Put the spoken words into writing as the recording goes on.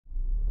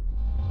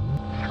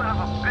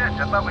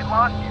I thought we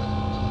lost you.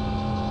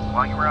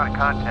 While you were out of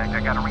contact,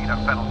 I got a read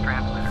on Fettel's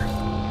transmitter.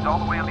 He's all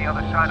the way on the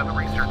other side of the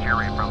research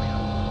area from you.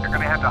 You're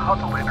gonna have to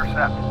hustle to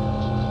intercept.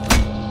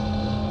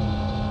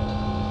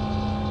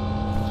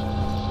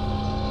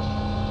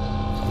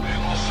 We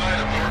lost sight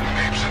of Norton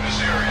Mapes in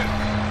this area.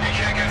 He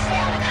can't get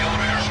forward with the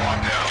elevators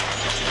locked down.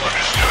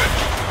 Understood.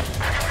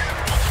 Your commander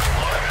wants him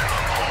alive and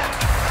unharmed.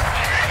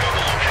 He may know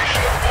the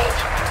location of the vault.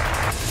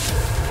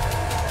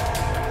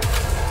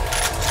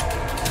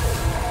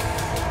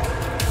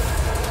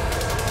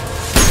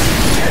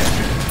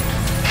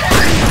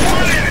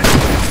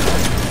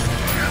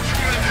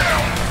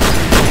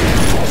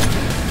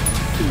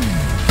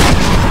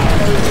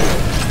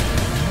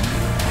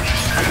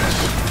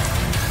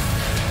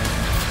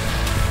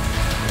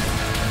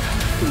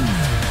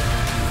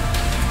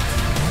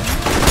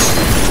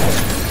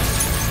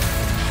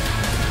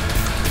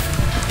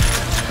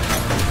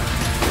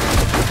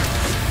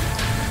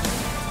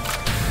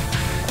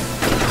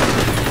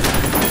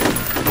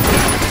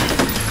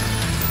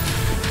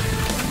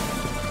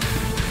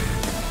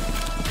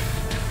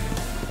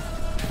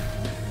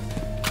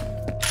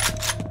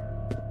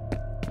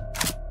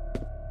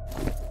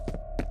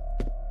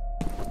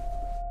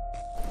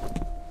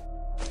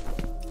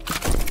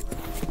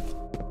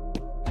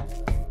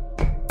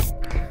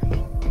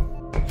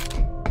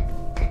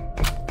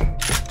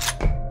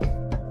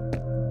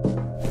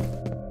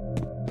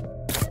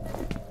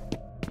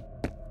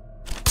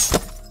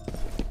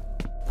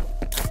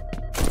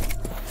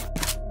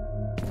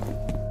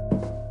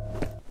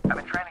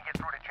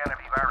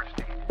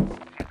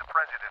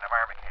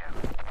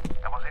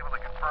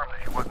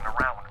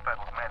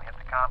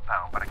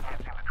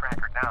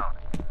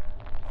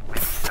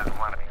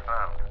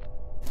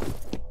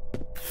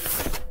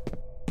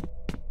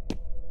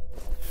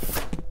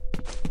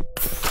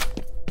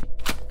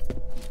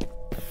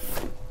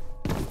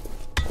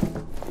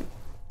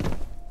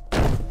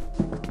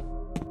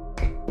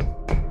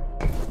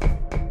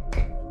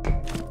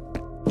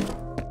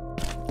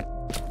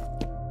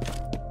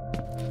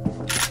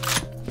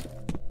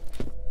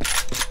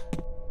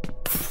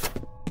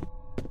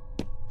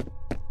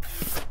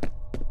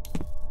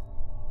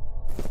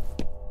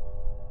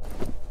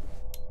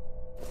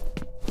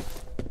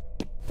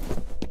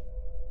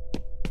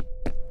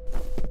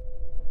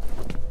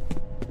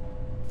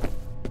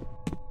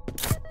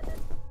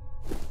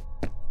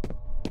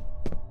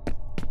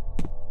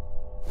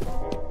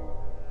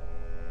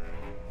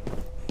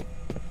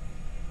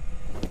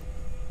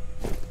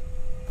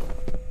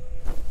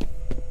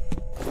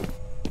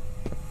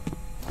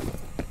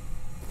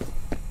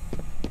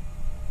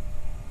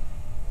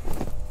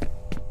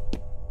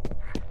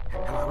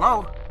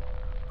 Hello?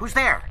 Who's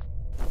there?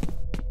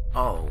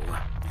 Oh,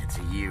 it's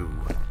you.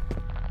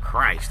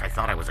 Christ, I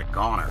thought I was a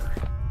goner.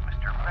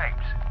 Mr.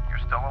 Mapes, you're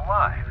still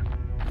alive.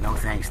 No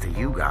thanks to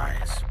you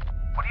guys.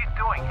 What are you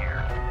doing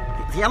here?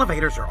 The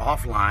elevators are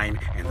offline,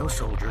 and those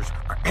soldiers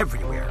are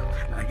everywhere.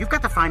 Now, you've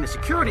got to find the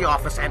security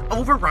office and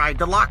override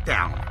the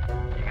lockdown.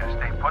 You gonna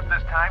stay put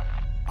this time?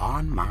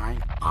 On my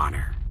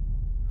honor.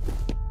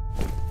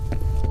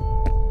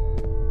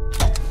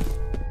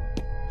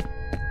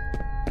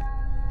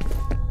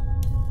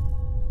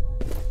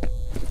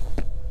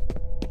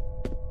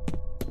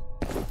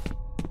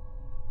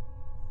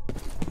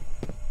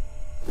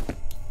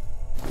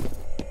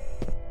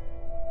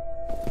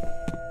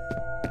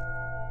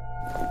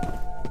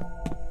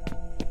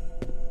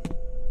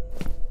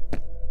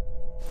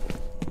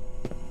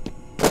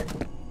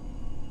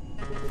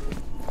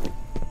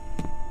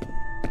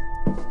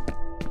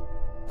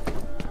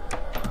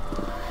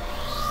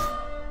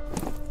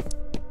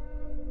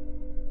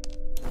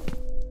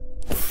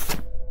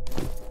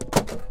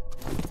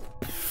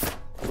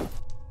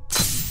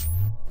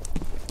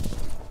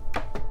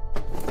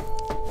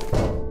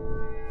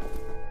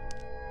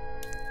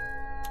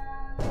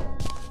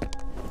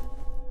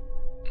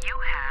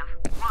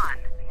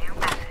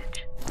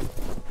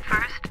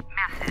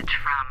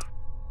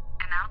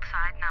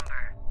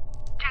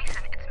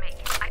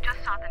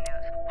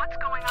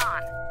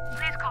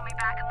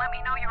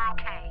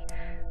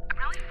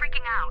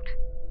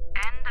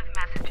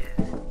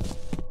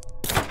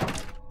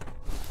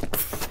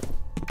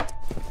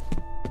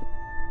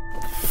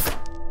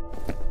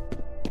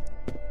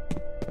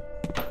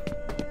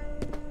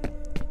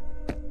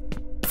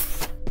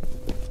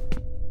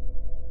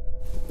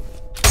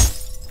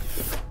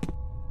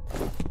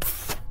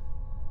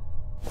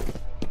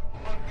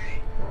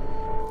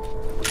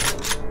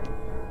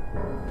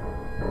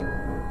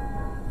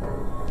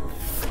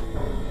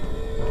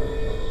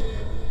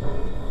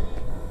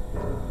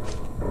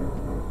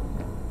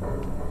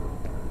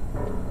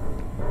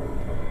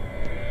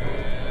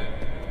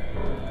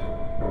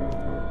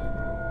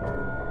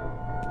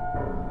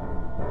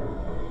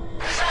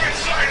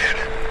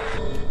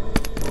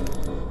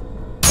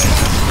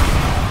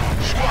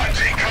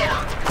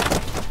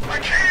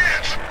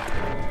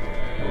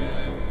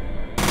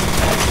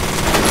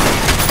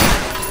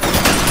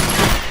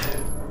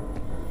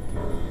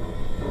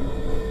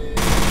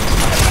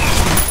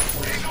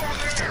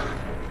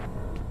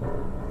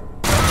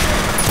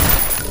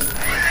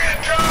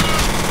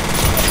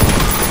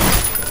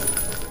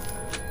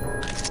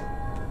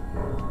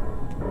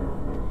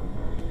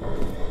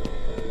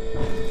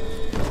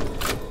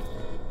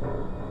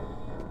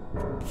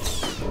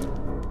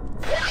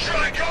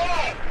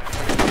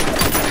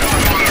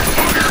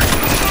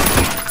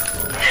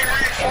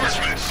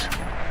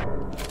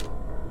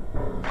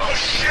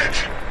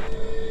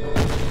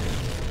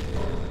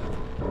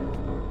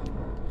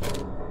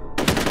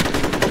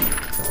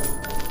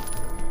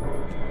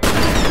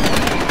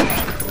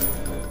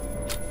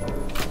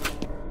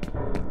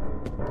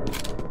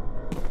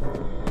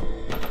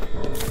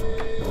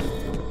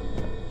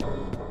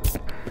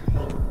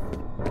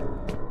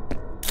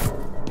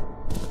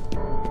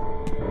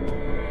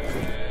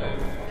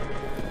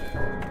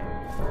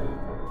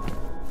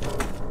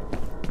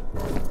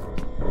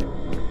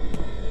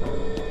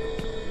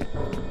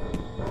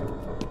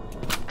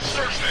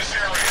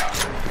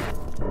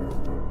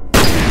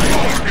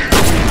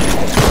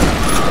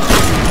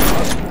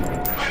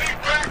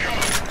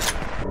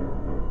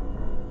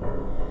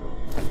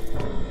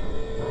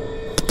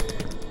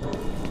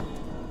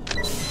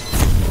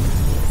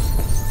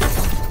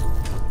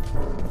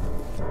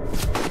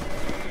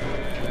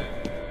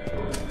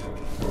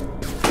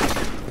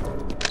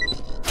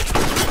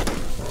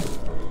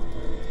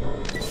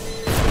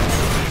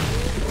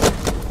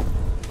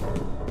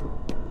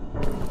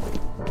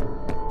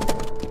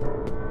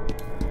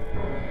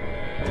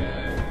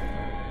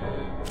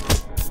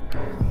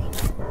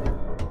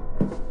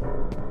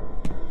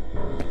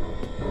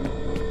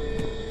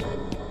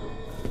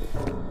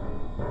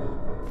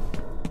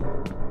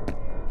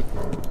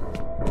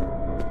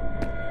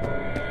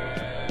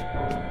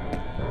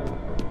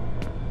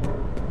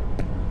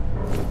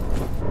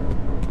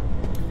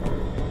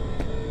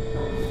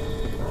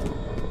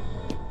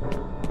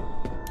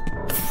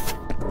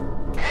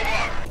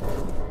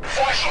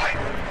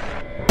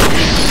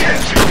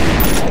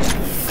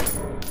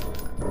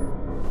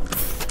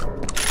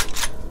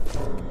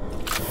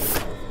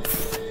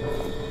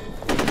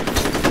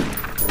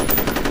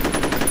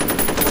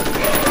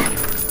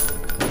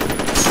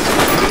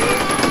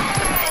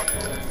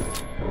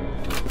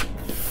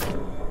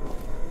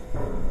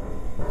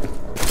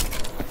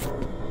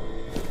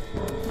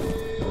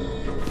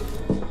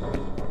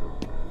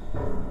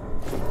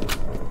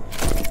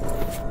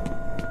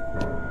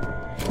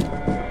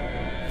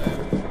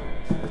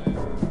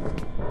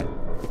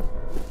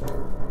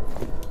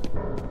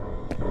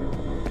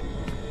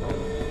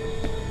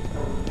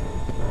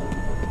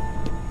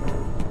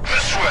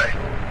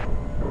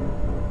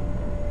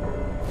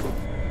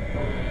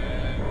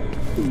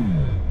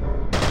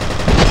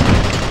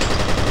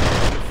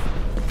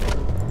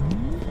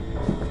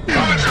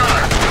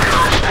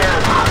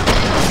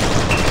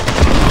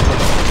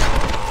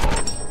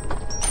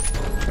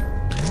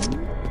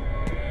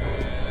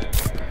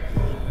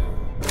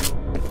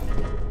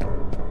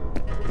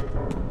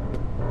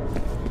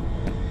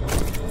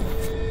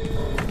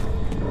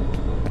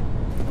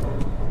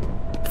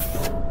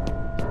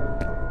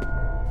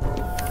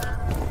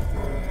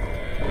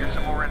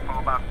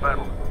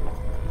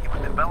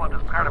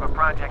 part of a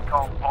project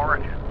called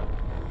Origin.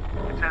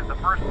 It says the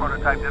first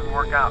prototype didn't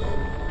work out.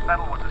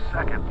 Fettel was the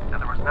second, and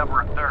there was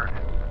never a third.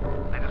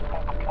 They just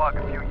pulled the plug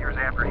a few years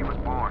after he was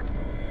born.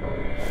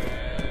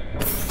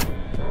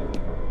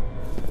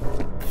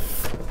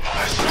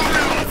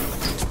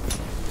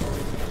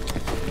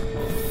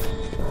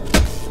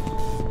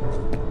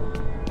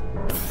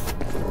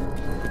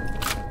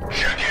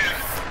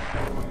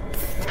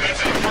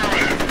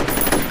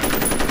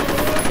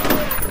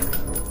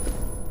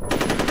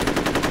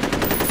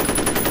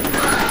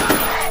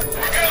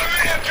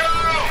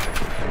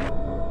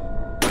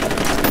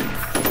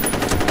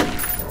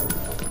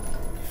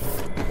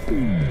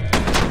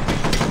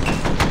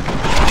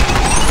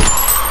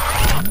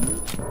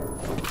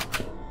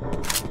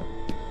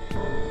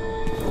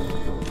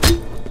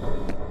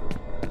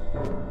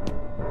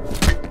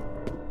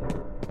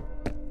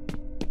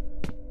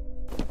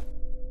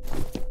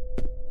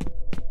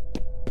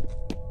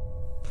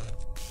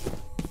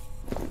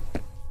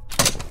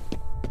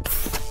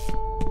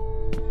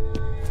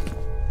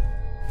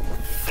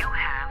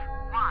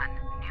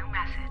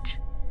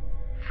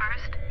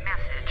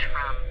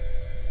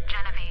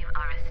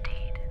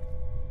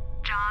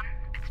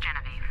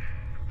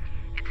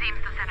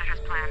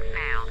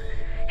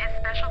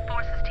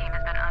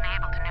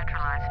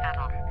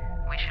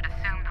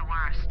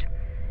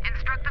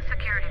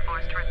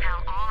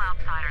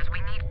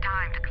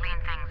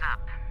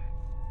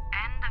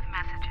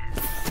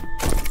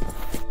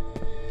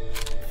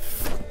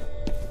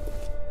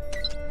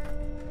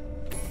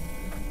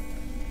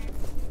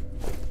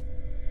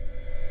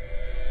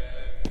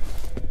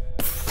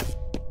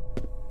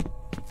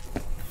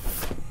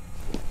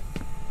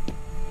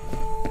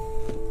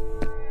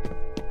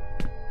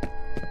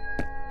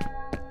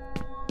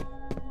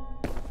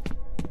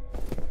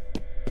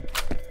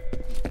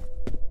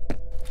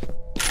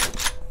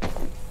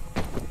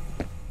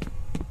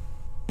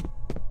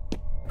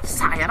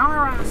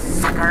 Sayonara,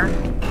 sucker!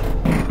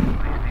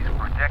 At least he's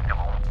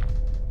predictable.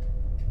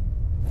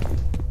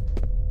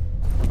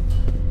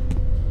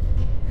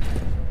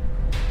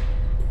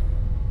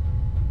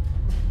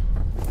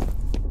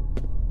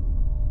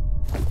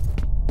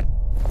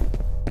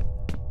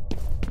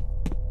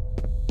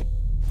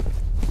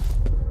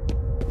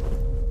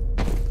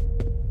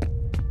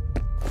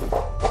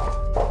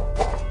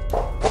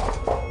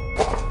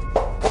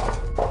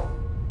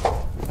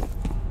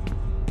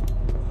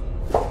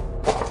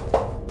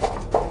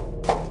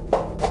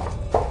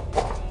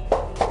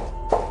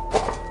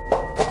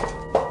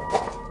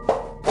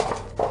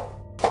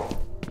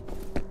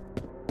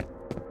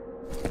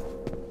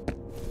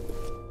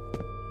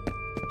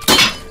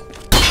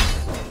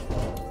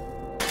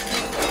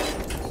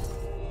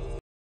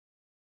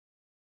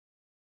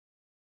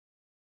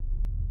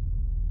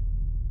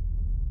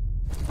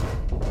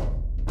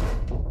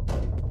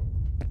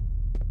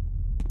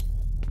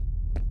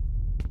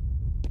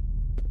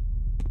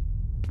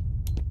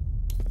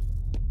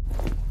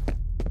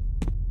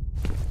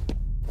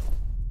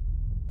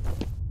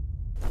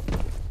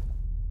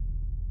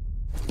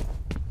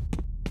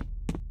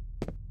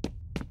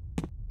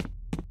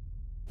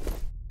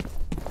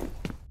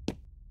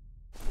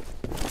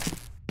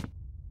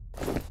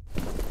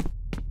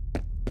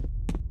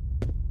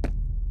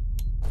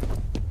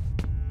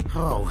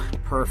 Oh,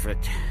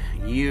 perfect.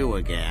 You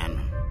again.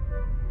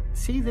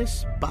 See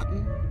this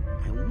button?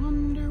 I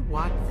wonder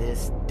what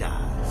this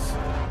does.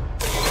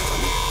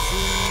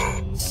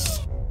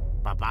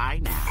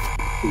 Bye-bye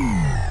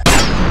now.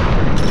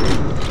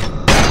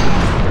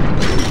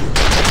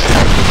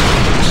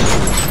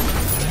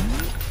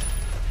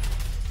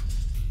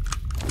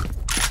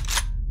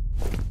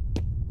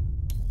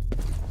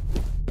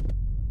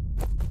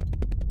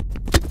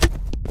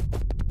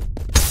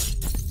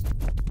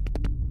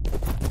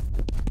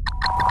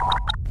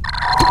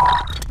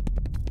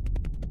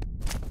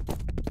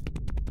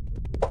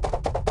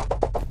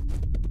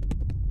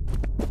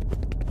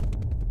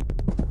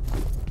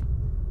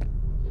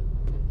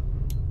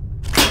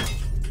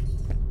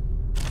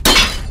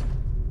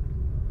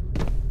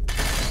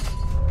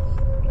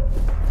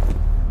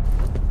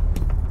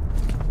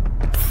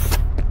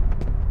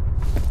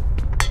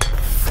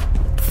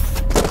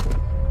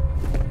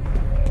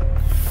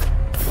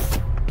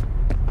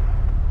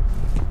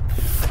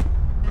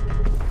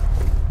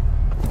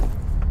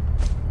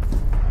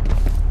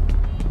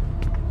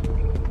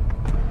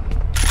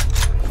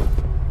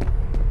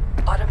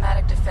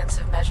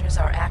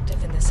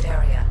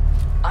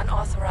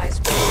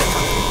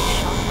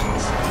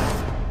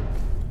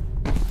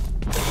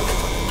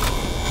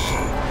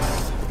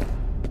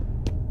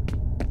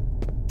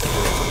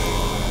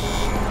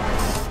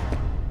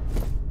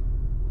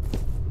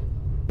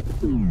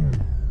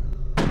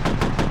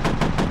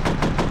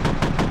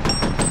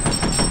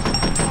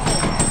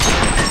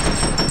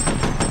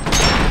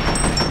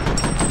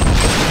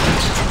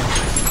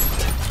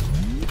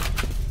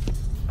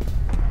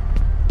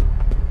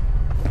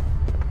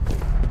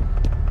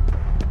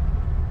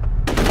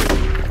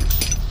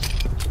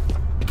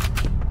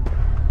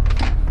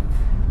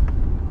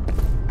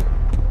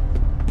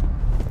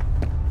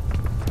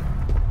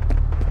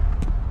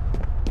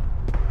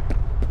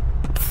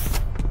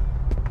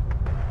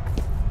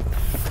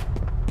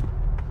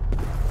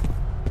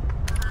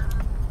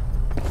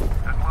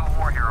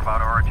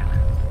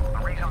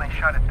 reason they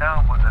shut it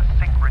down was a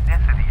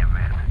synchronicity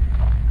event.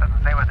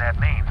 Doesn't say what that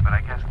means, but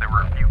I guess there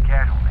were a few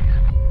casualties.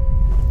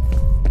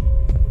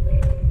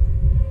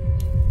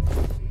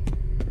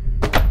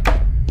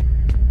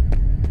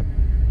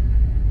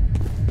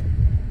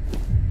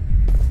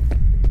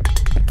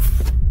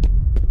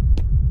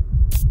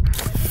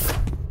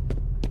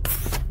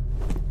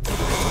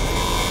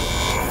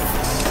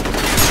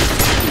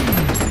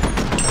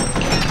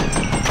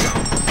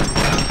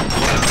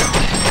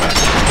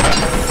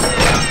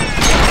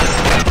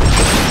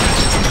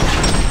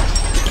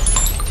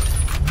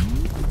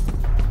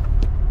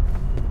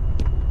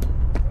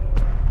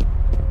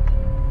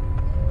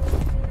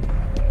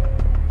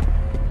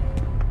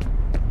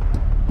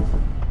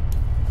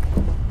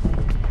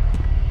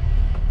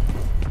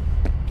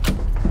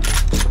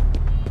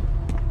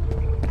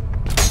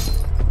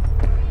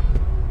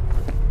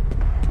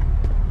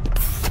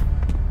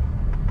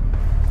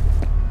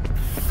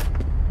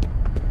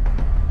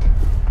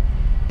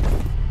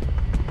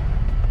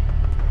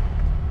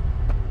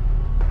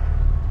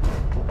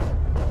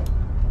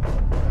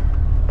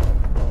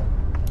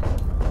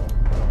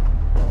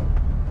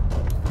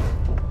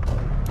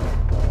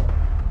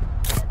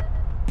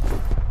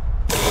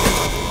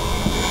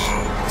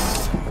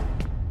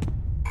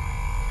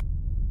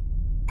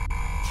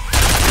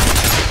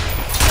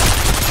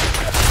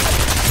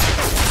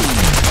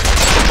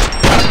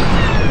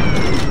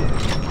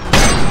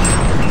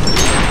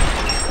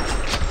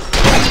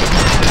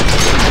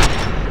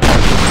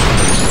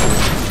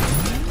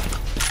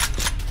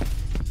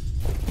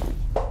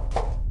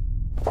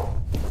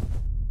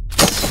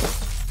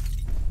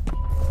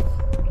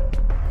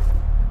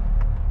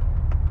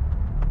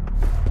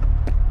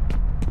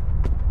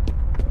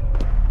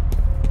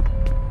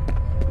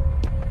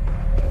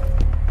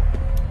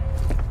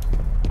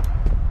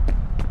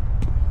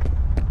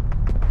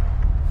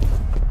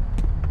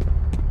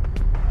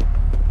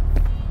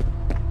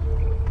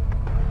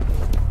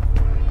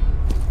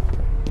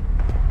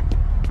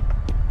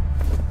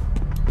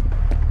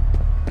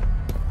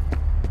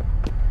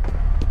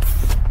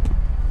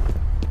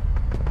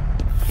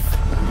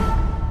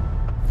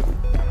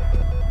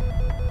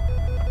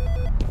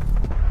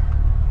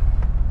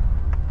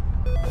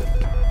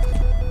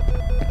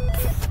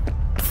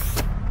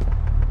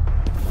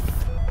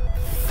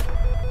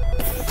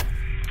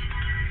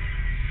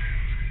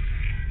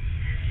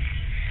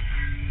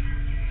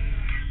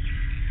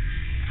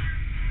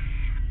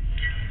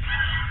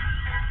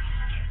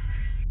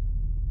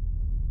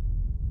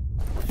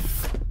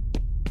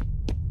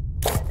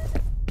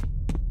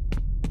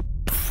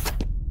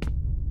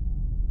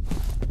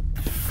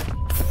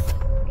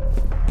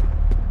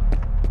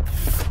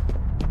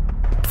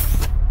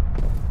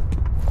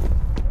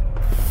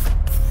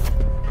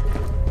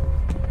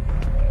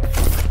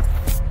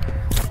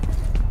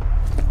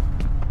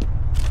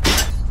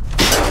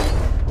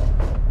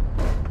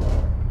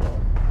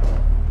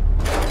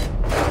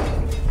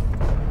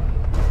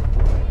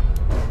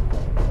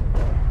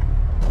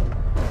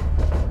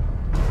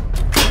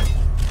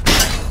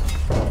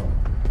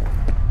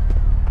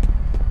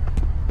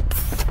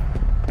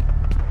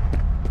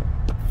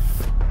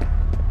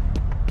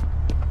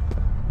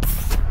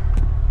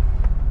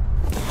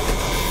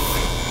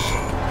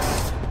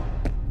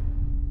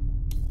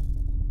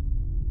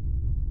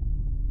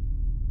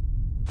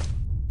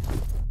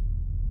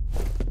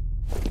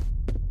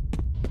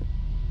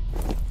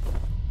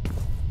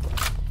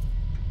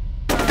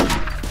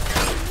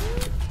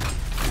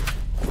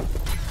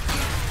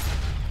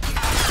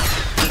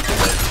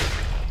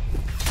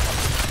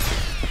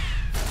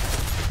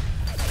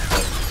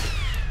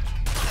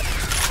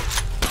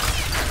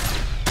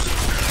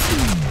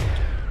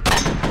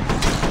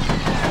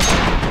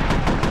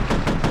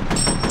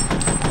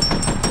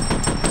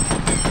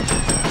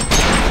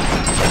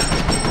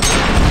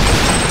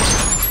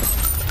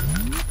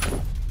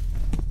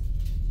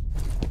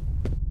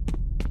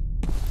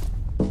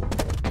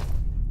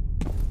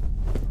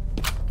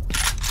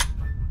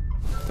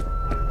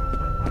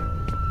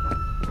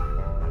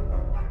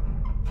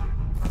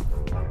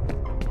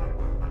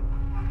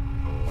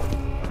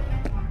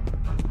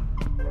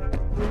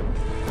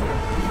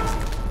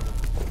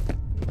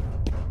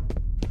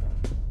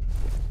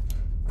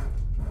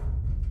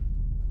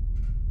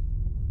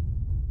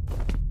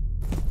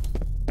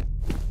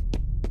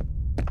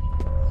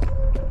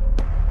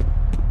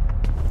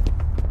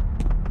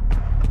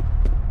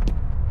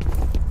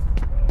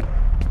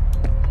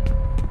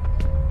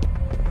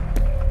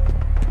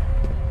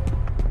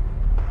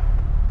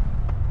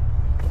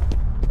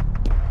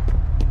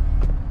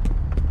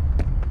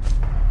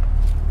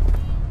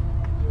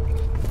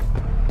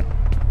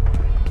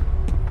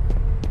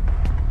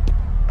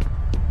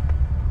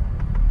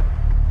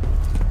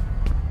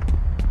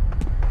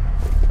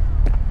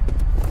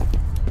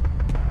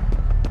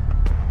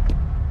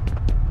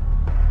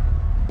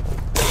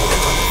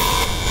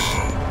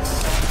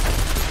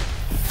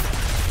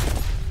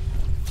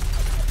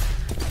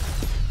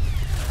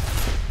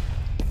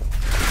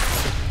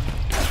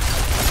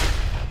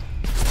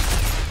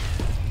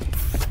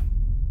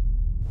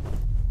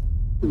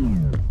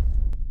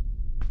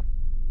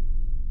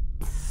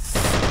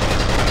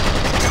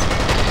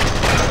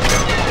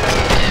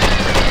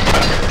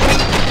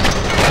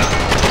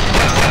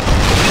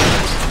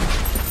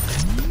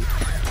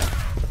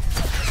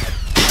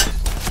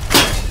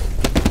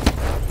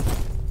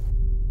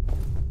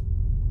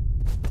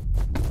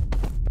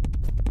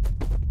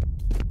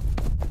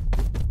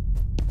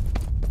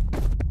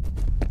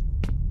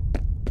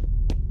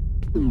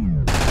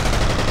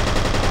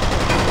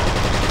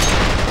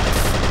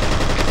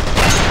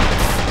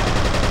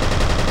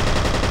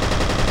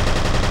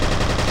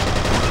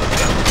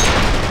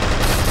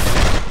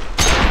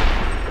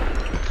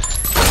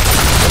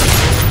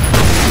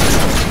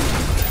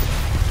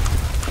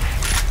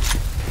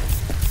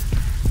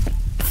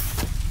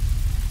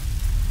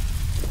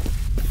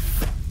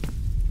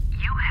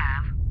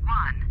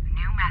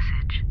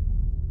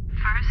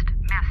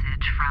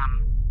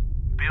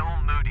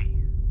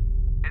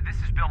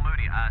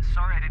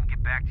 Sorry I didn't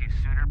get back to you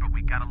sooner, but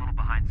we got a little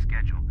behind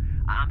schedule.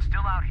 I'm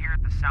still out here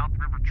at the South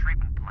River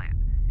Treatment Plant.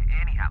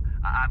 Anyhow,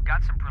 I've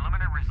got some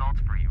preliminary results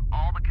for you.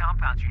 All the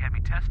compounds you had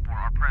me test for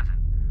are present,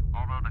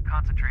 although the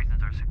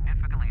concentrations are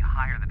significantly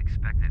higher than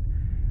expected.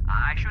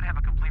 I should have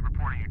a complete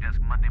report on your desk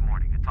Monday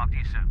morning. I'll talk to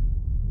you soon.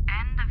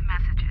 End of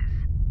messages.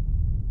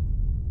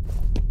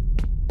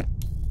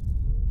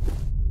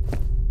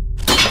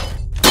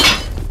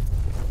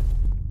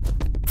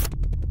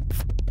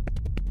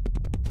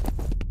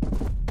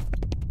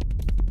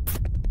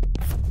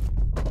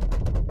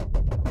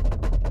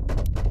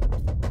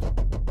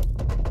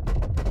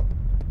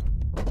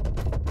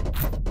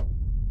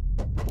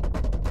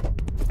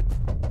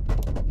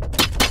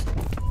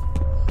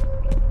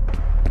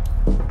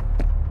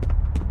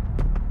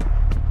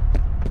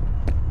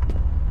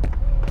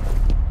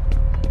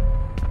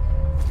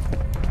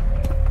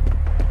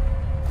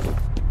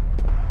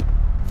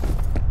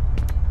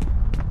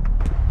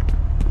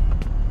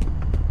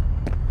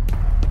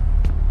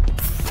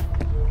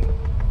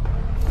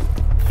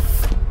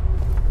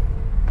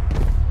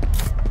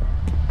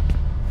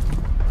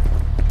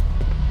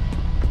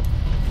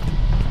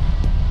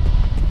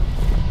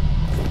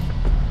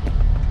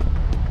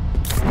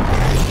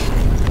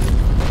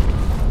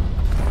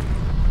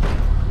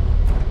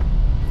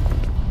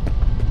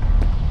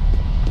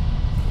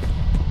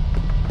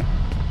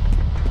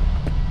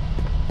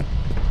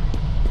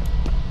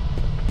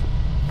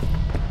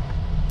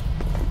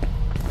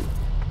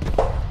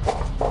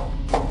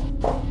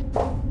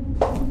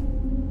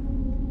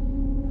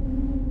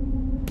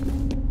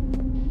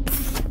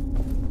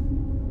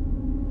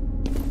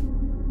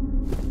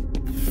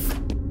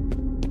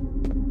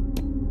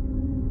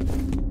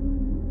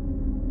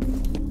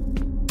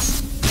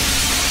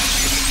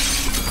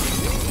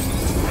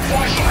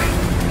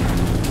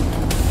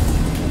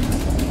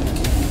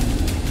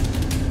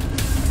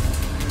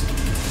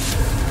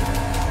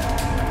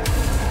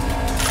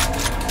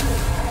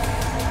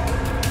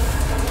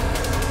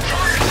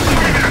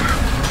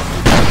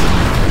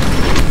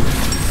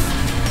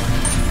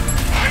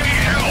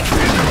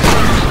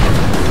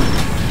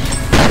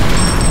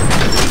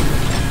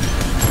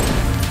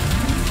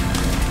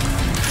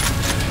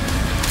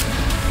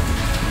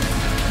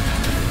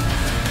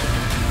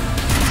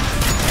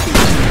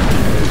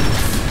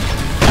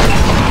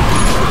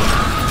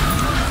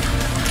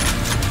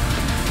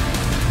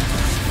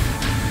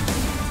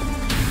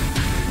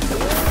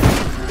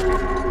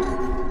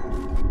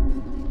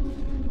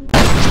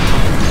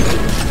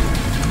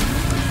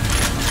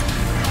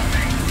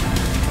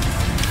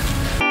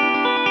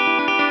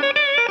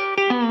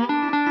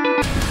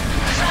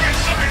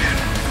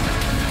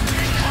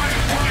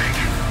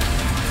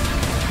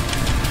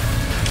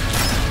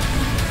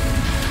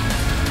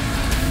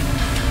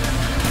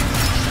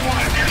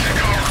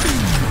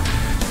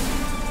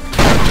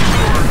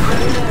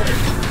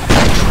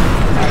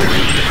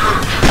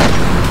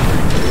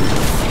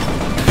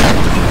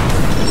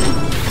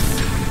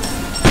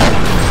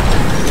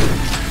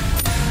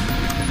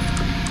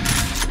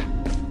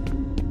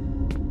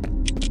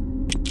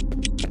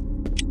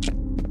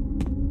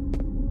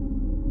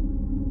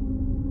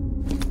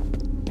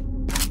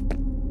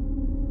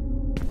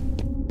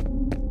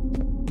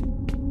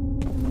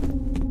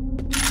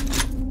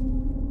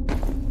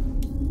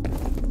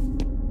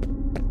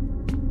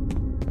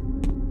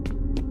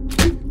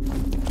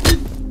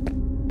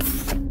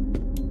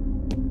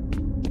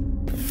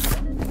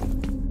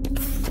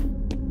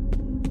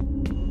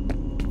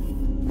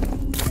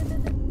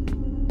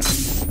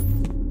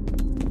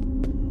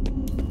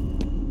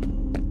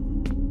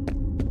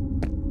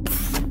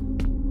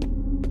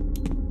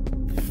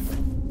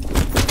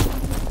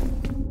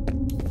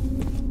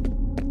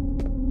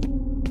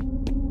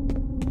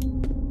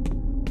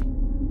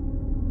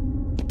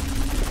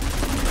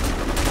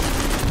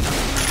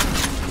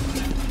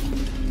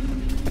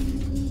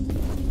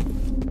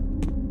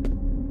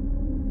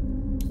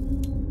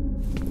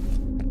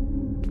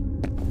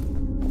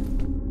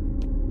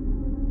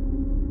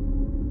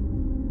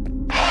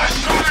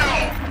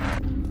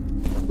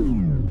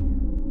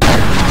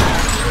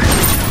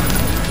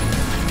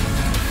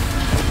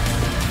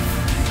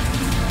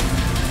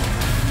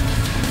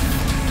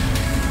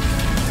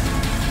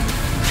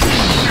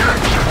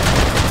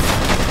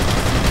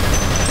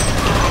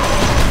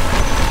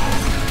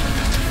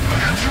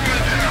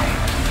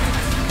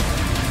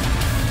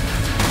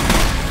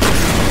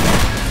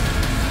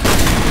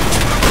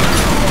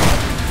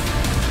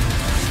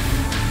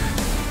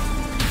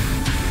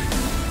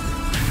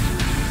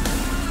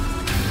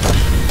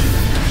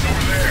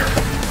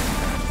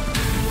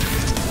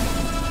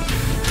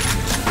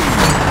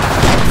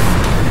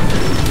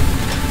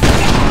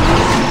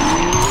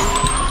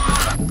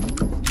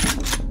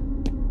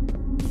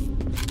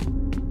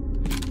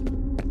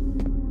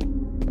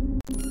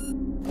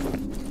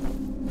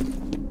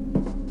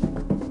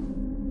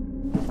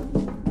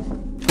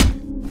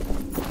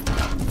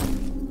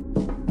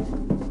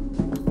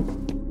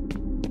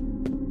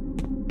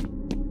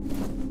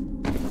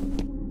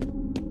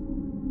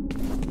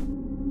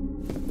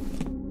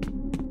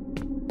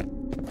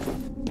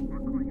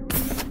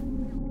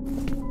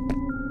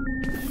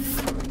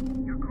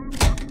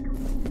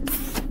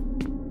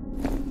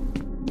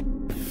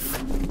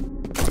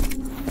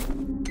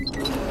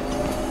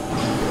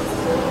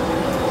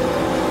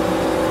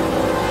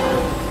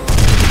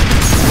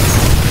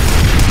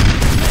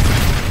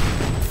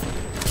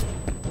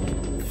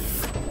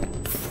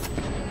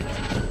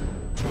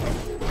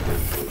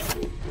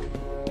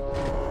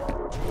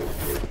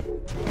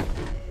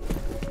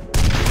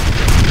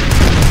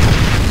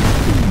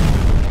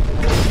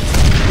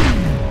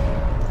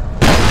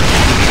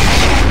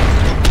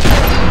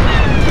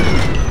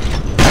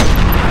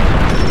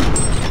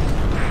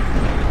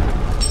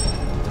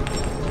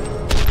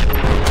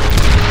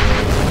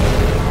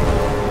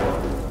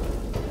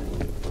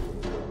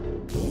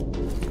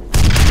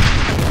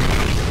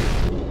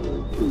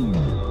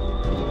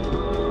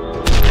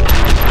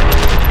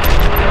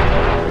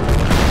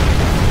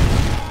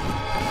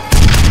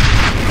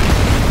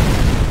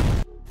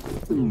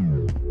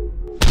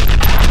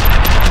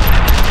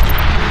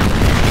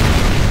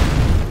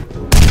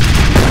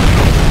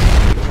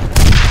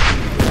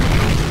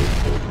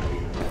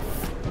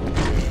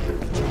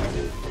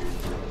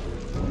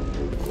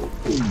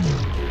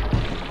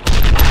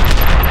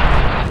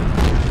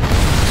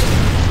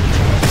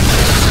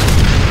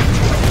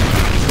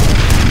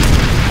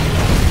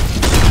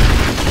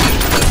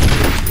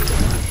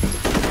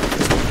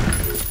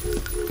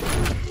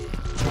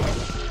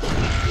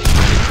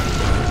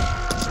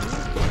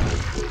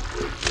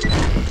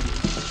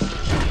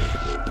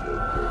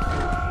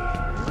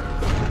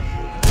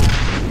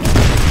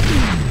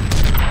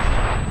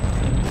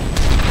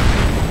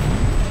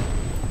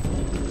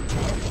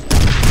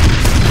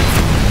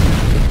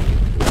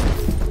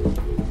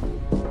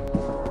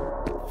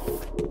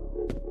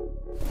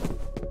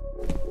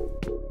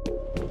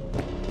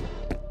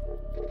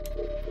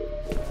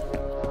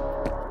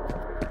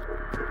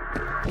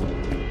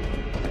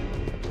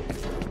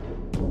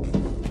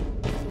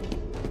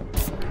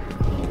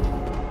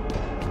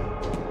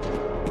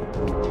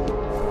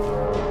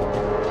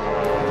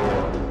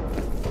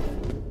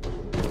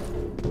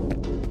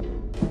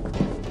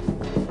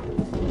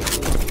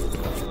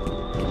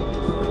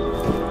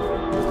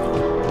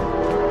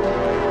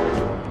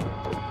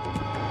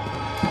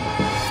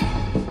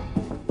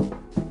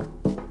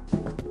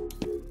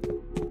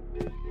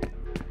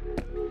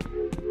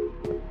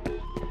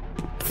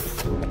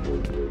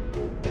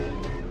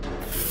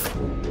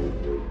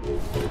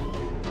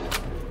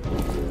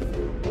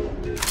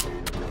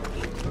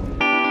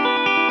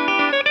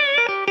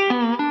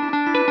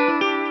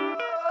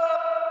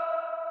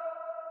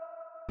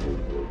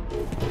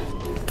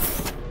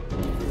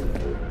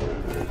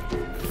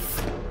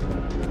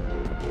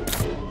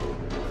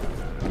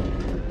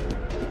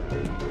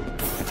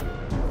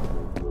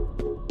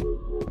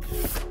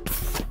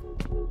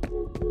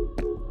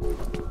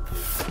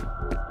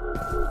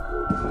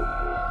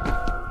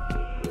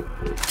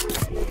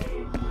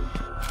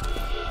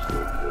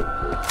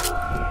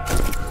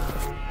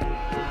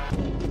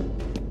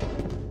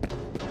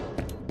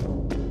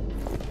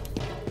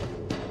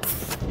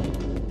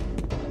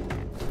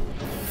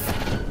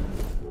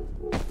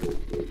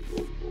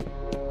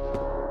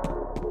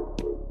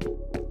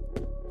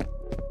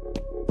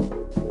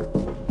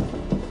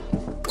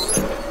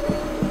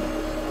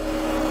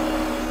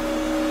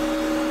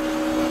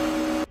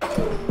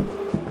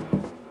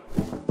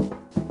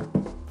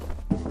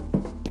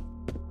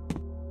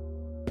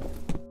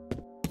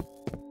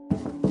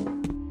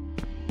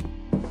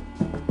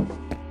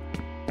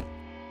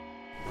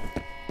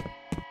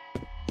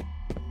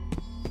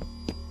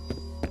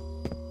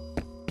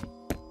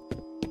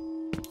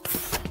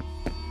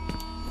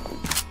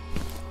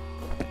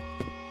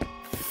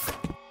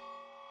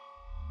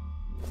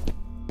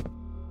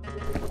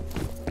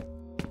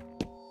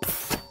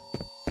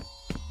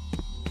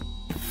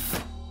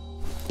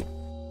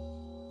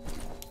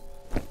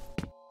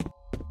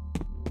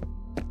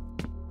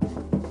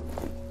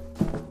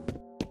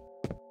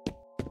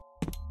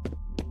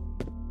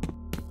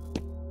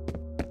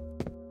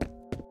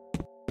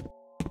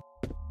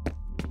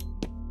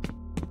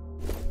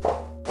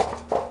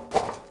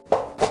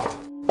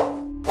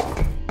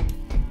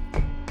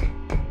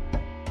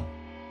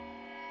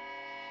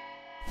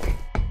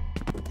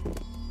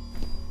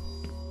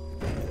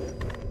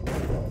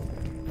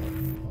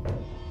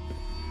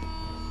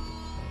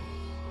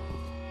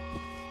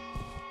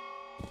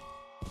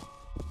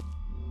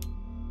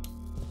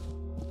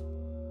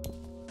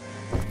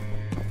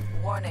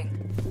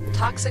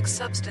 Toxic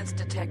substance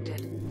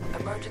detected.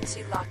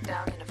 Emergency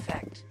lockdown in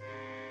effect.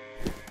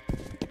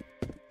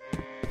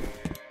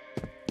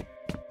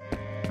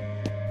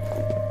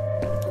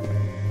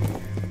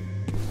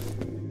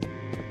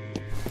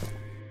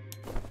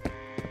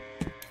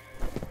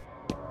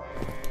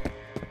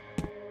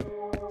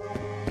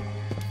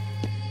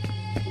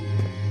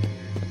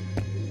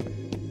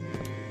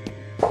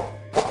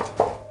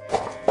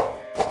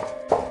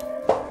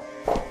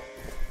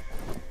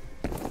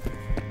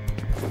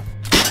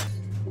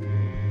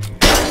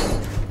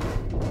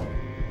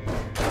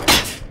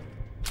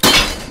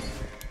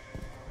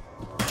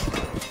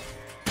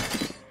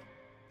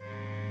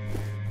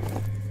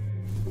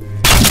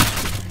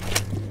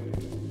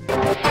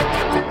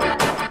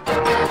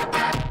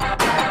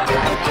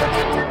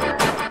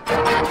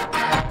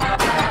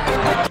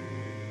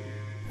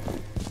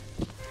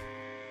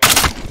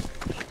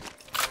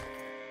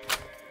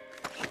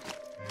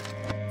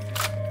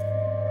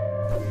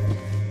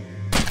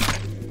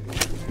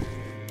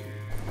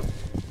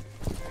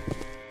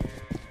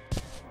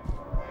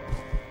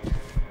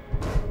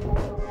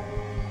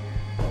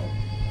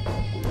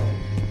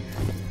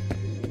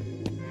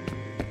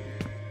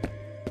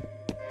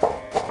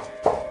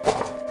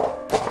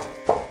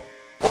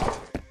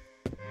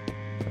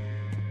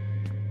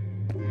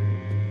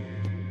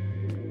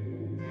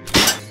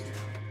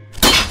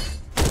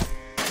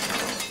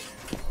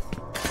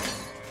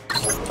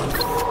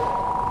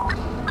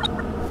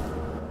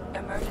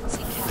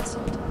 Emergency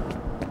cancelled.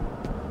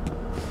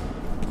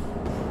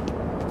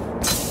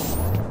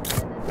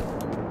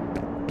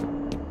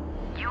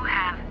 You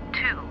have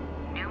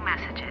 2 new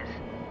messages.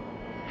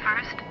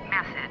 First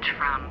message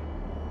from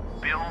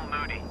Bill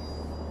Moody.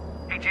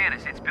 Hey,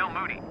 Janice, it's Bill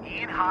Moody.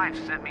 Ian Hives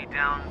sent me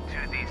down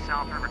to the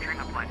South River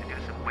treatment plant to do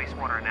some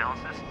wastewater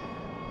analysis.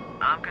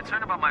 I'm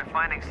concerned about my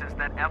findings since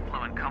that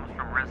effluent comes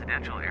from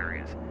residential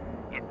areas.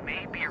 It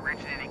may be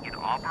originating in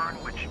Auburn,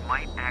 which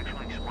might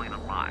actually explain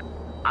a lot.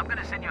 I'm going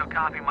to send you a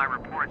copy of my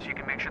report so you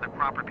can make sure the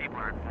proper people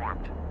are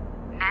informed.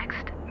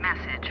 next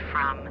message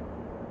from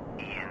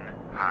Ian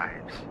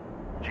Hives.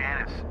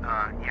 Janice,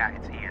 yeah,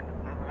 it's Ian.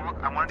 Well,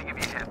 look, I wanted to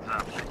give you a heads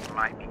up that you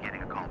might be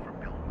getting a call from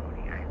Bill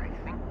Moody. I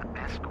think the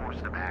best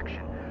course of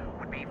action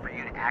would be for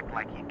you to act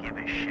like you give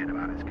a shit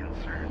about his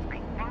concerns.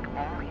 I think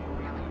all he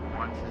really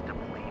wants is to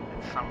believe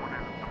that someone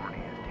in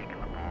authority has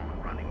taken the ball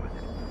and running with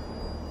it.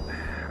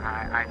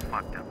 I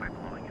fucked up by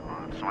blowing him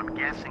off, so I'm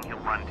guessing he'll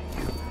run to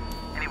you.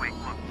 Anyway,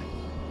 look,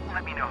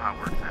 let me know how it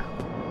works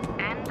out.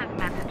 end of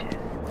messages.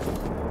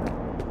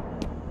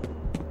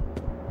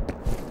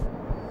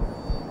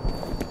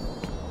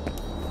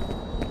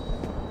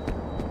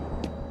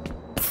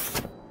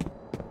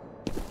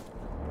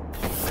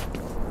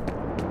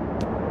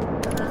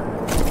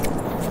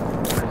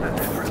 This is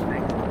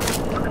interesting.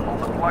 When they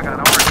pulled the plug on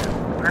Orange,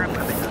 apparently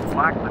they just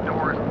locked the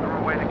doors and threw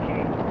away the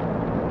key.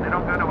 They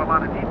don't go into a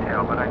lot of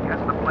detail, but I guess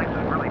the place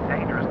is really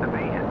dangerous to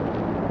be in.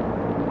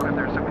 What if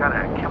there's some kind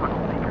of chemical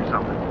leak or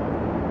something?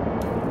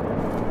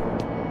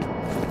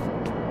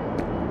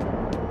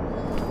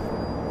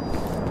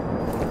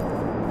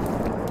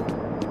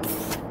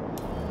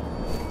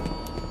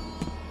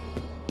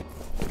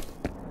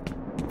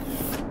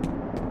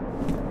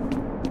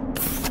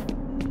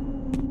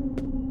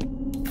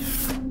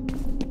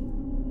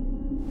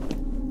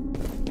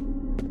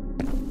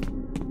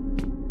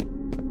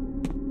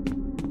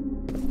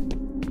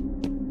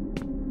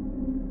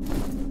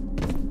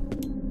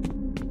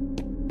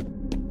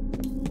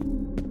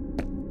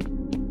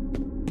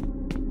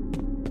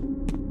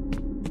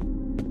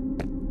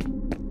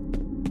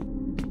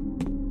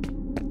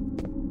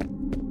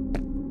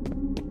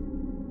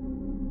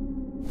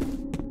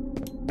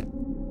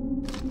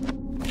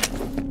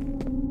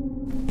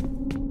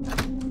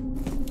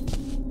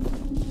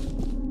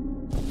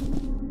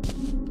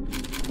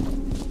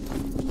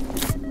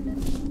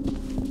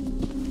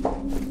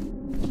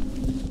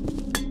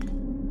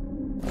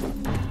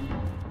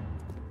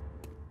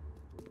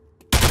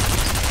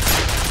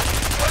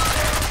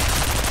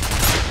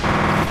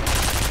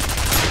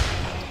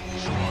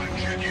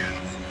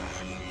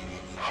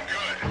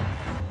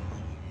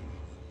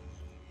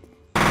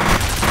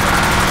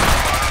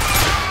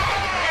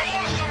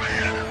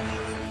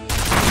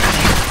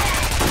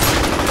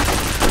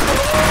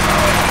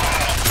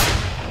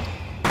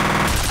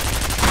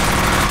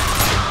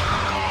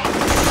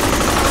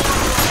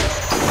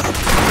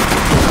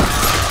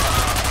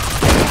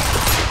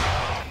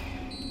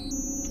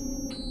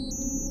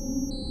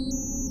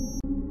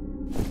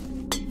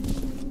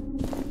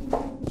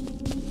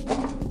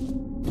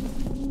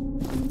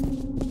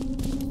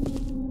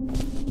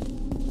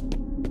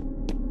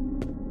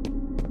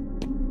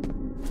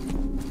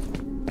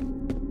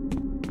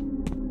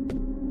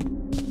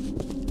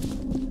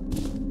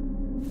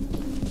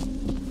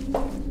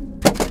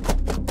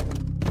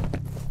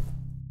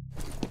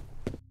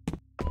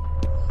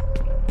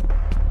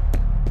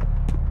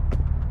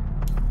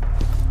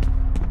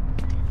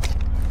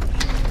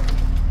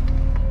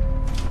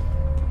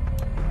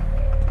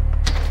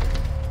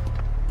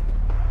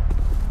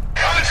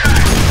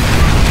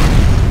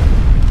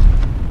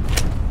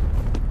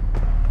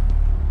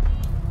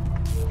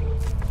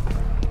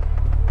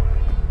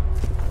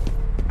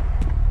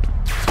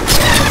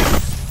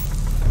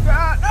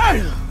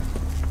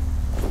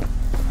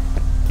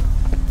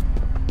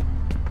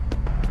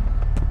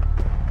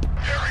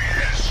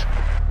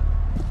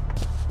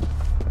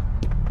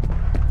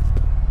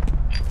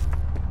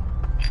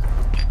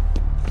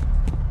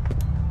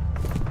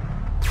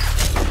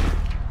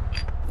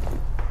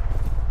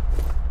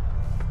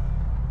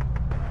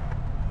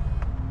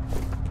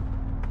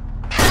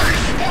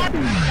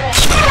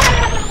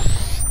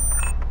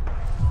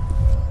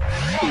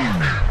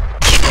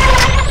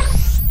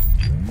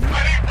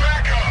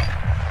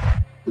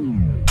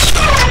 Again.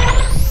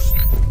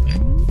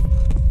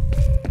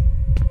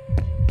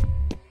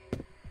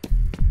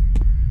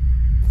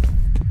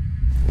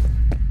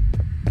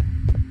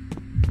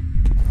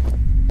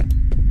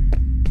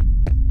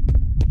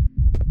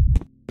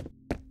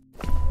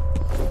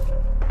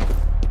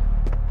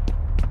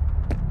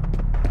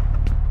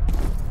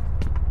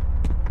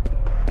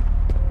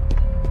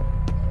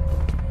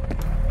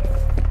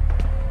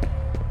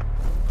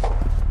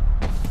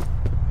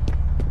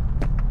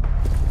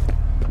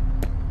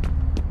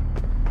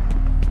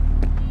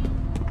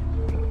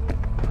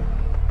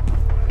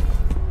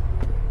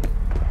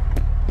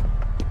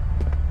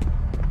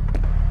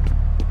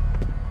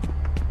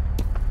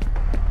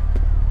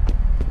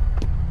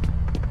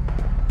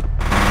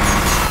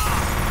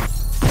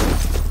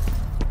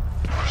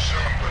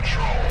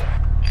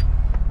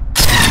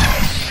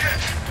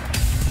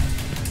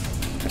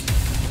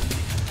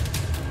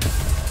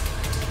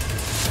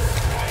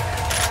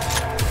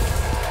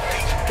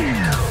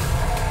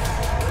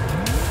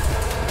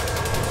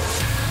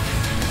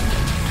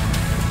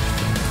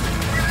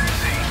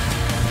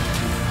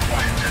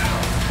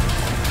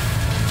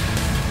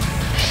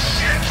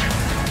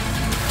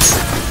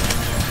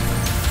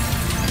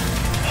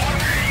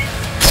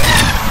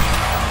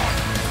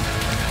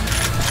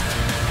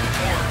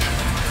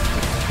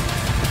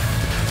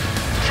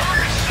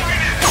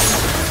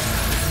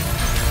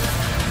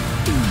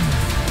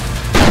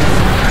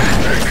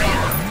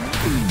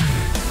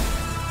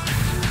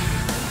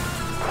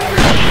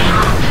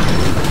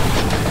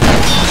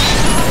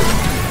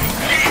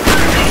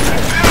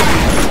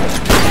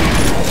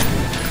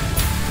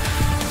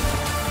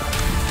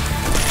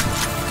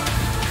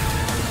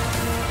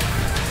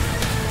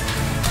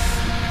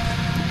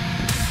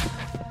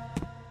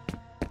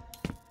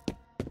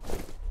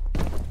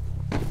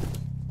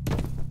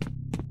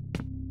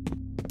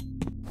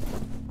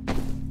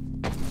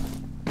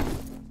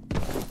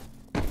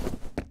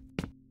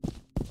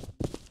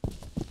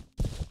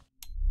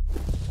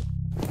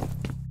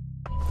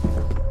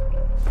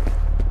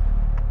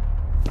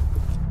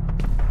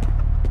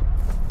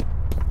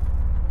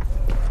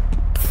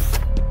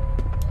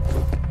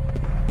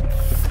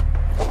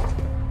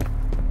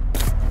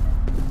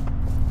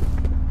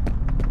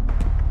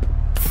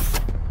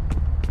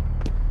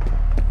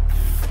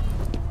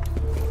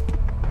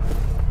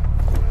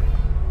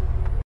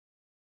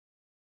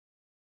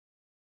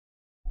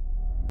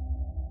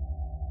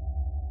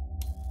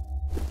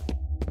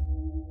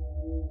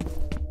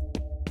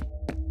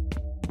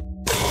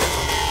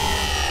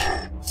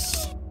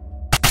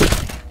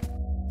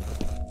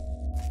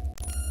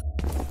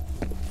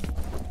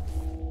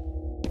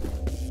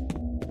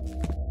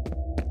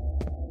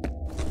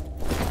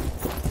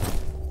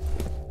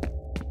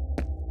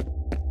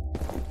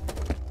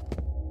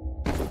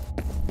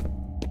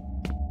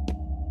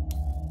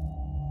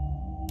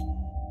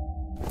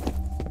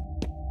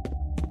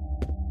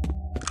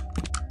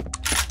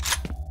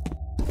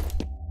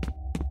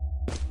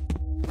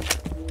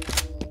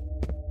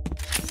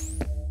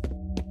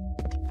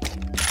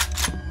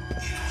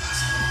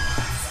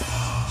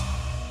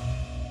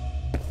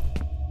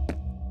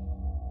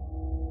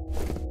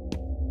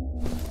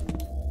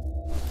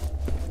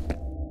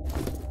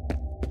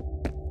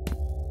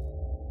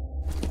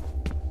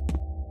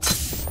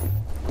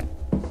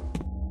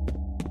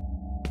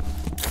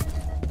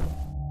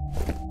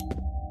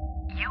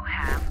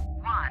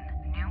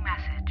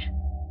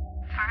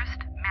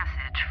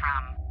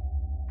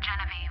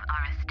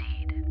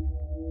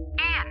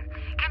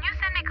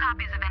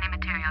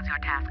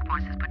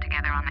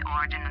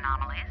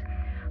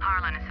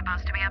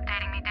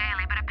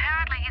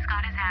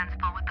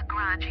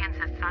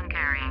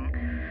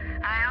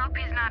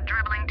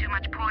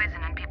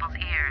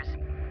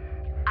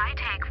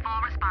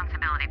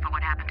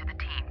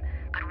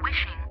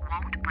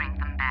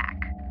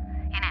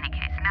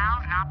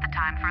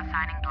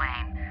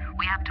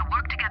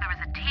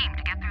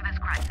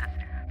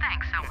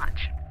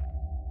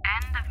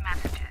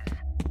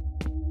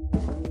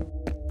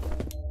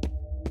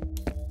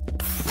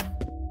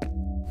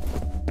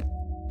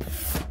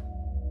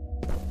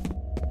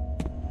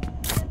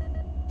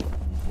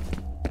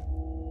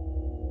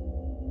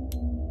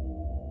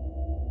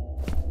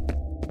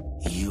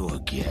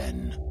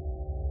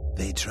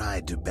 They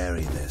tried to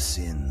bury their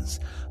sins,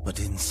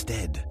 but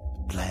instead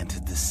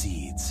planted the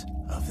seeds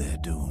of their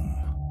doom.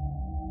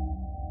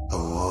 A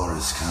war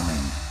is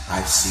coming.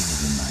 I've seen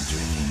it in my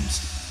dreams.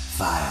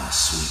 Fire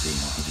sweeping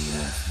over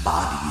the earth,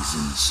 bodies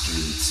in the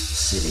streets,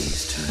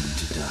 cities turned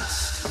to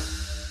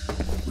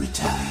dust.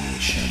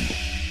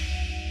 Retaliation.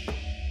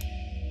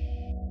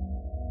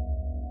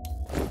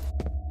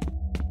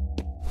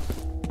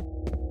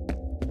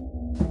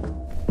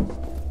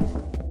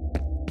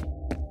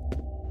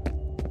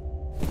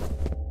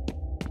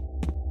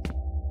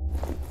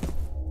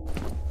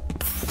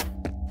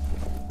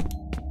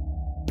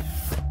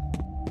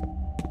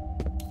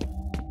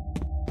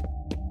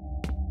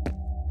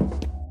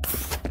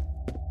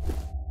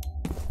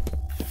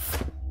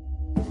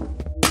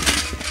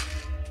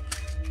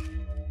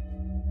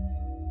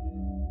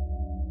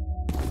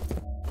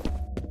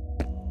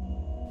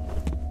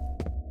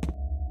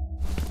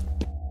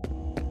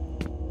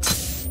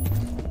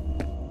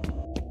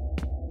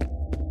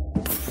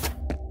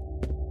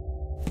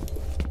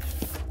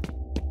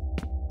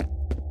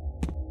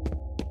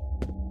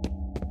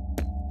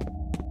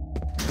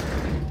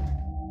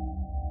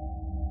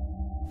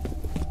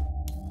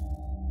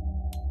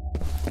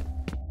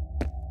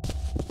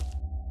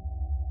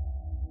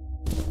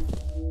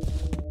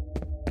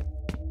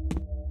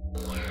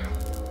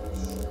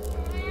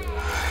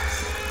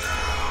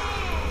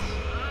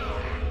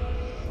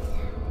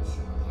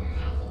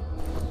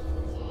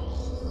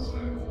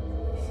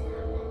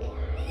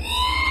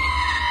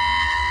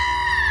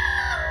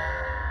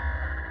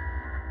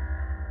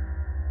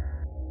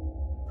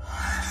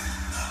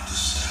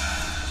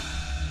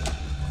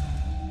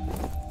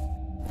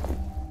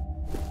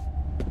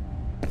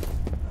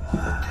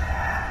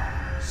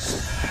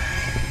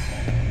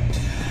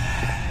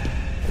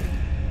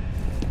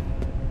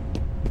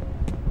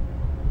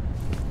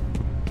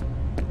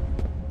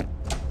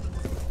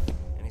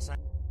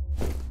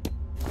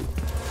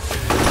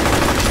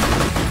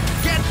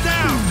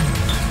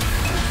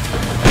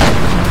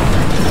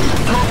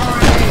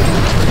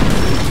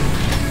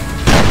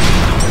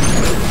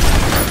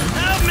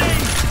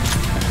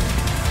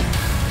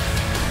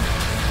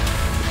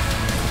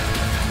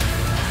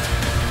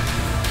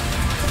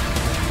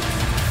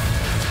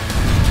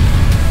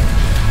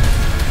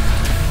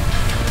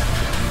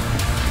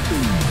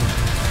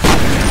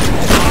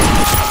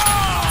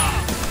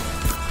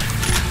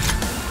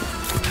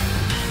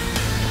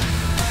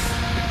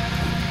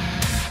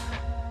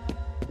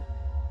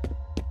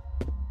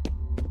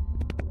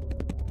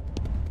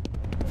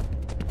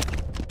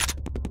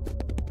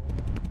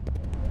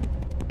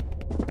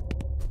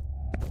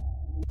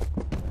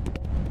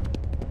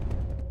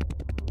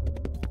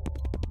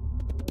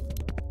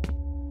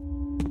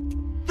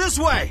 This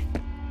way!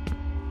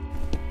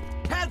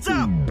 Heads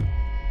up!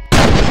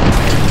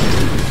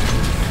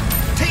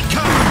 Take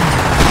cover!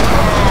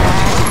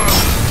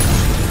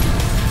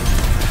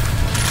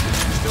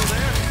 Still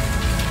there?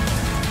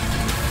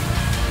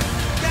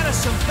 Get us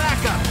some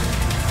backup!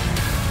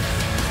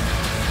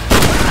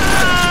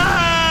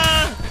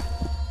 Ah!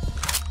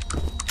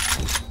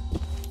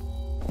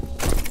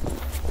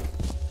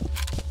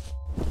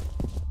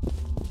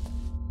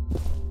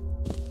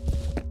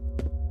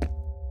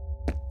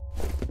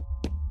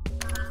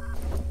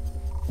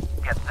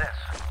 Get this.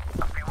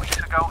 A few weeks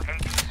ago,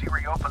 agency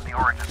reopened the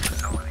Origin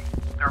facility.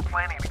 They were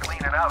planning to clean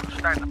it out and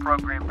start the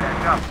program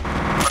back up,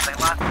 but they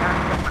lost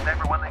contact with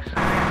everyone they sent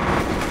in.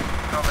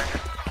 So they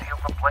just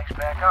sealed the place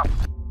back up.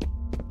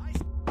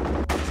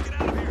 Let's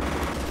get out of here!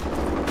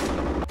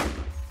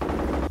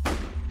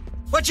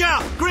 Watch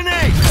out!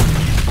 Grenade!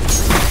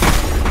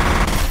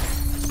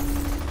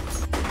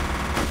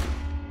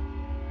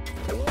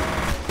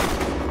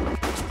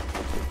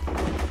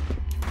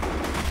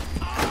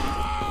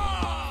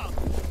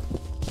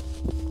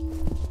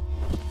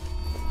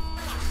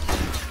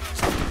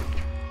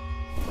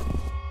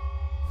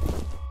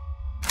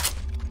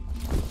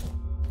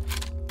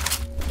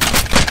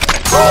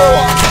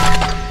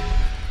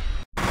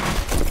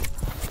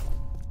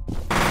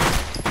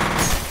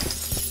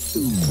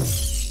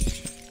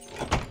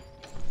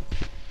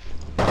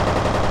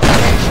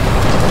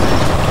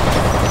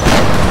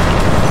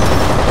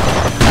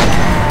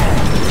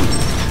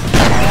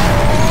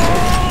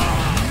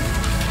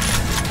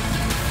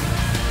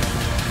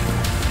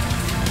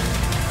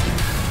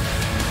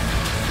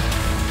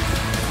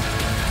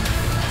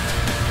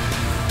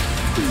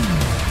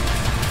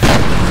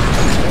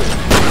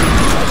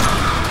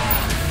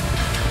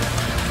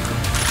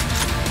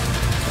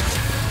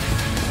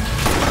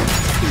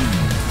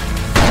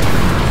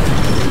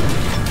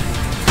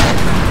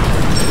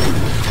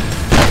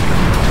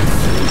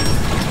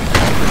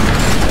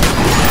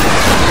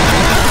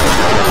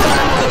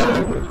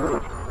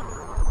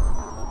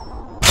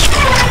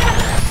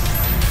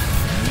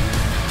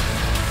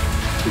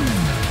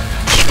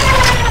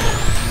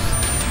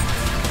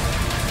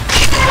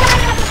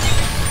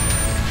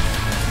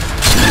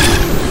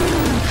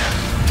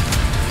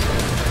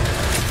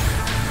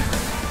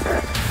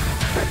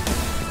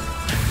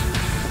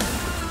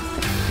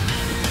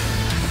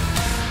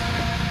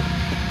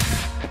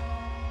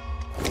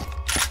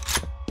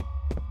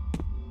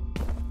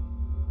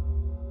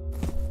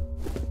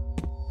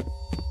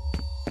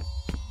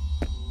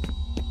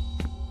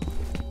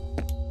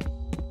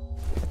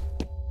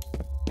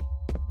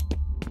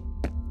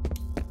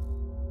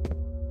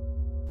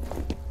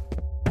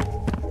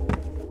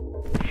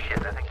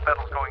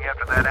 Fettel's going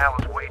after that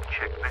Alice Wade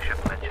chick Bishop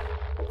mentioned.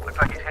 Looks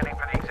like he's heading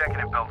for the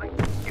executive building.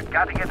 You've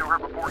got to get to her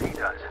before he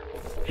does.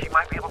 She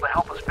might be able to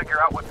help us figure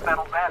out what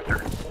Fettel's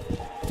after.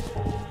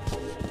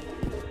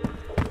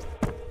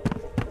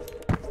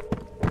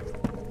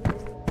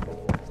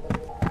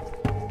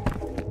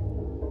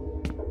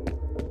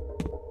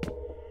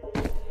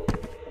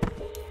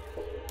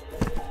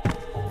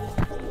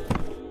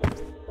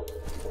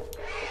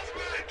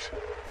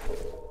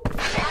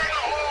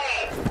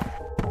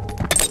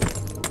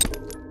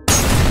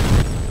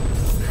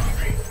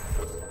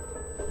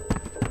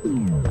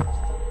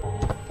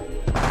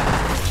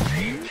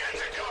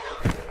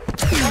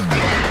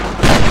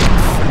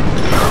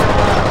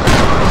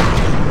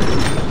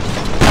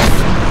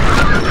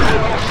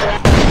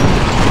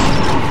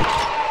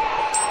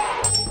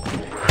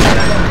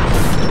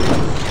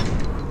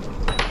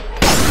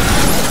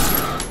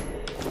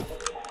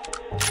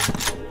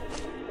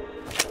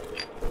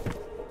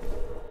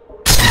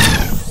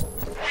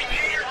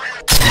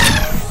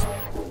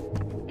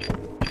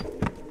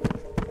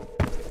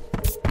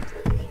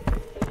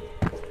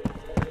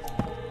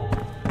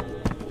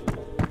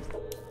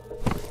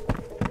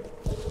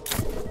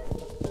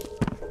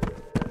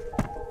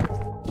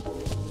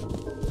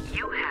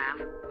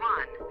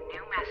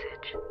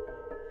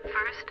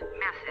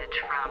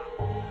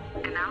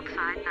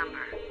 Outside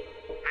number.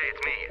 Hey,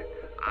 it's me.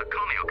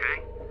 Call me, okay?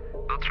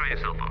 I'll try your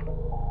cell phone.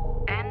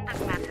 End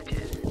of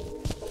messages.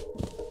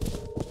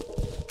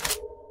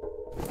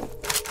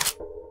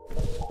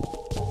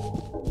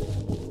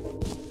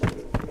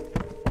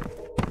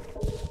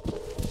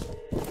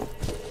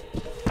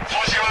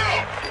 Push him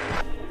out!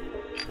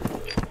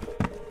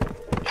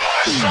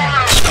 Son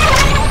of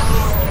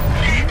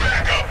Need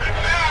backup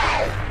now!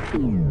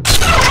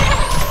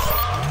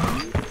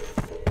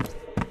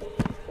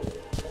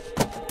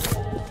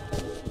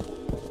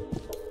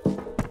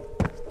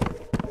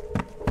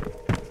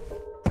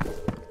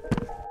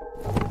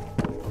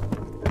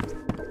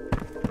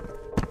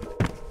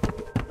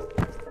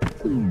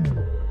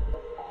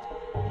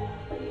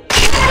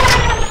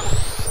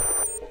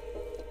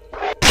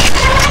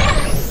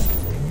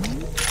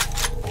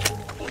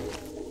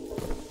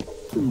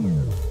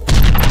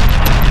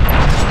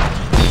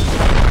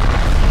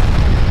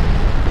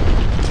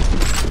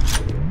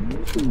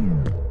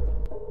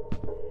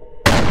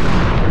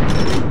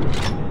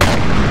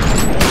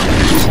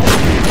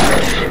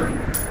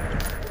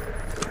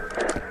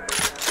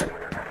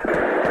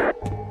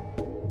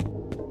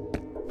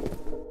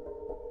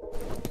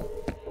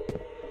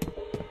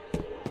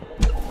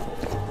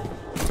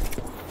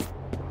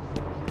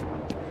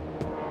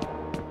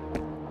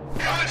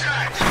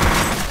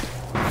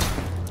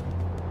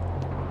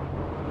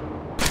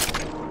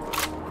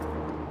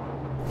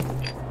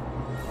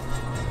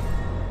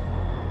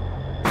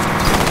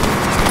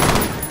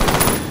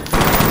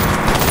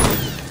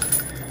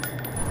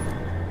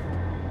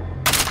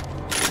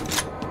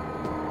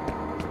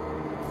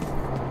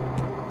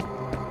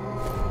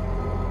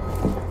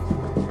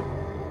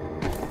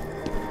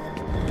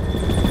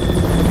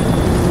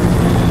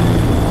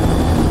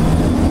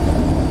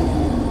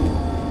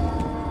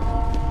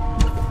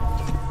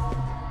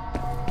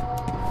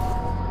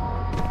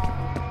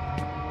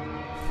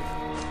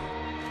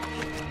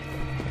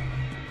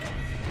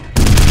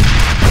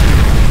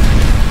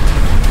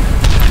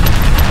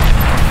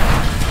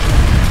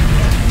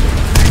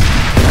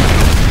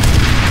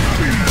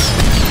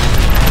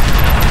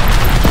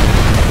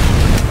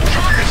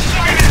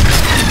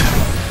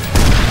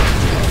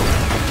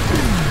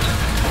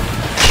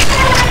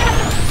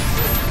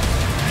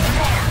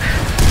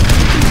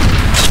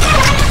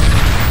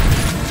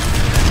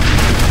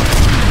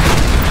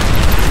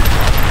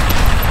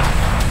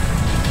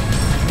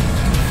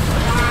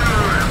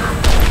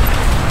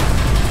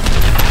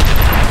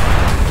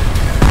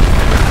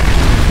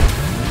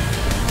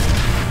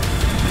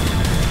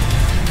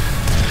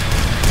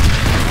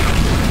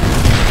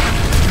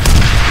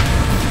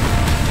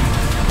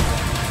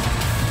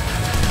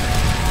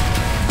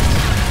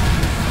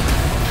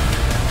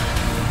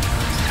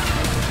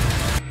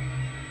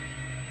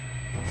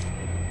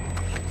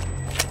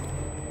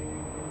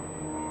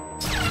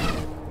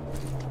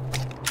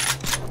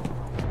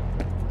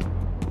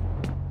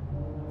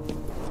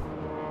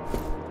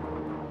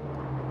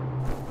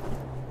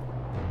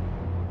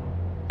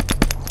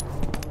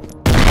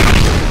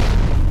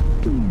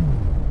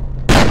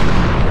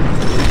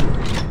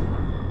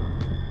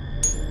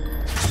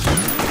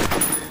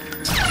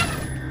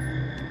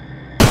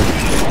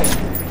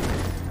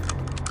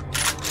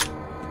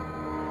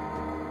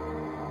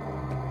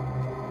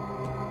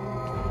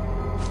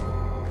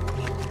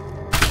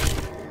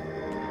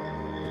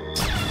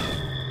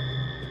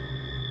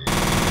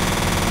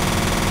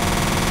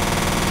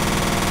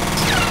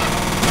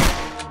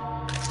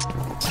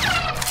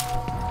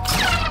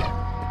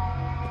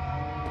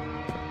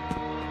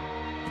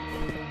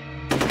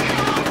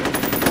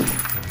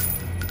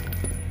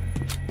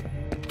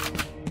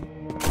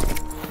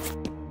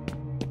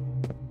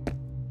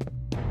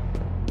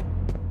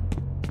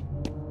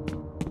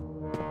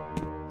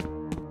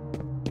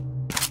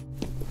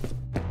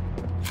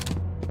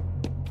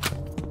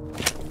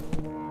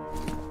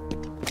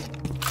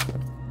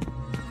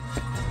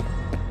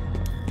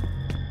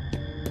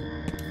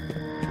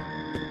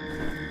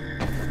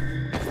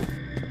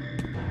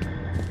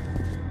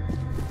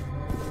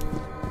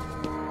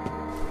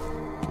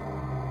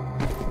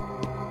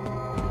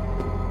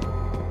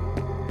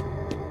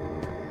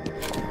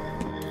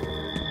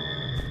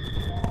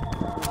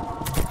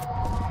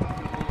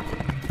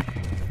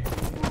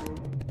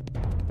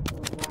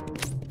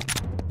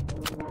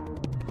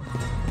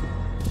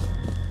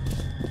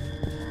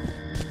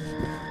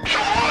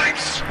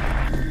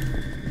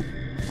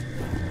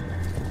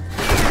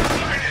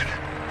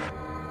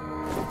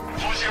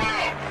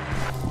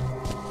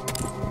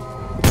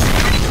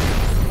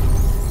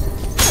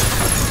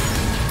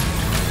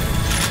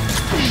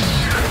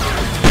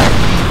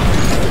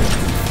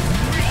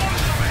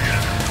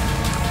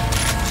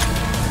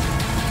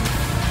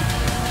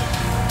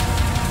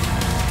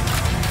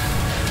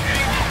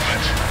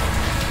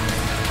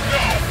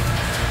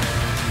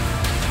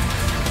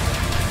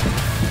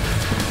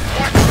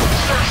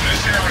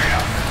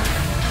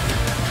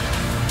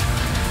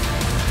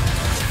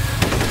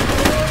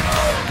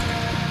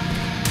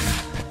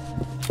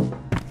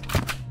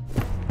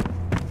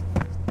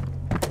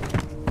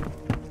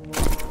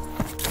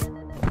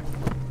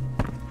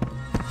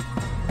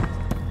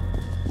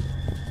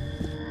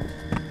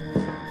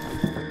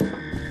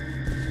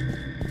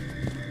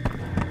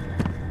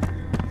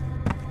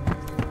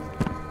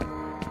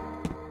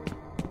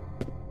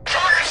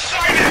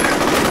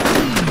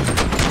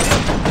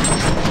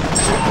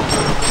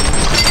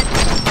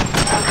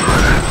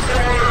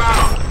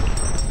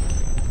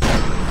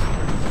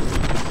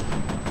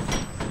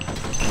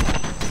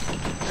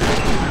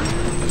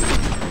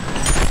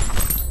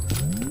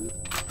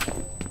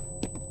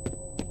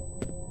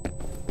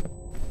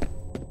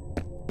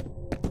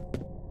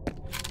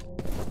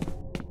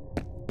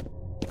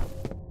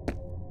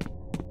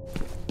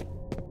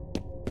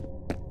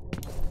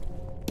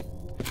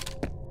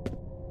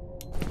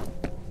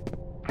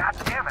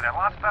 minute. I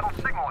lost fettel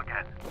signal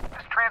again.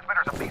 This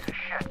transmitter's a piece of